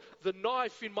the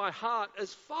knife in my heart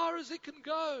as far as it can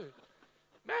go."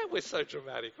 Man, we're so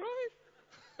dramatic,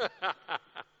 right?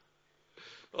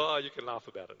 Oh, you can laugh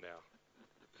about it now.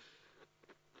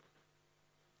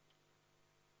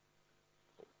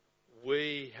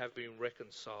 We have been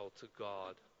reconciled to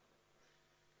God.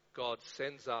 God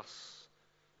sends us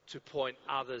to point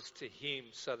others to Him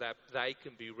so that they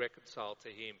can be reconciled to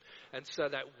Him and so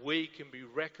that we can be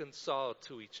reconciled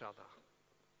to each other.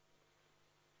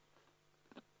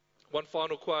 One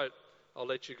final quote, I'll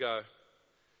let you go.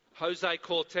 Jose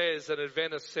Cortez, an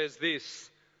Adventist, says this: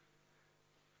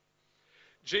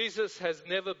 Jesus has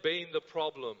never been the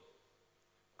problem.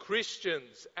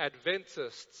 Christians,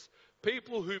 Adventists,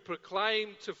 people who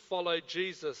proclaim to follow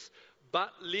Jesus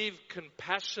but live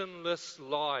compassionless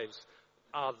lives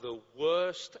are the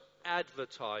worst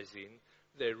advertising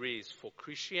there is for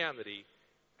Christianity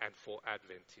and for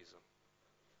Adventism.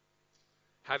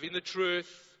 Having the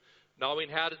truth, knowing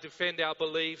how to defend our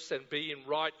beliefs and being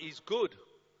right is good.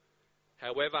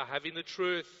 However, having the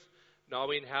truth,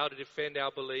 knowing how to defend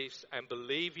our beliefs and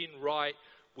believing right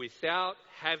without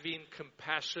having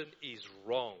compassion is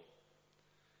wrong.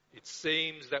 It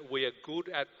seems that we are good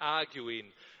at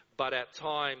arguing, but at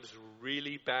times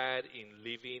really bad in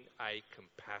living a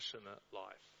compassionate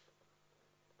life.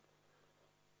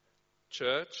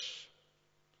 Church,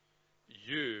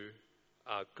 you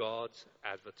are God's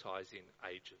advertising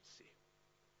agency.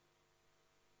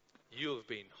 You have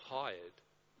been hired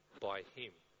by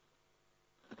Him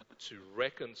to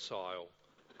reconcile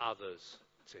others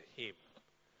to Him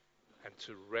and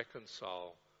to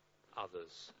reconcile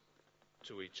others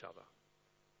to each other.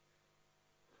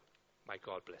 May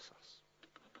God bless us.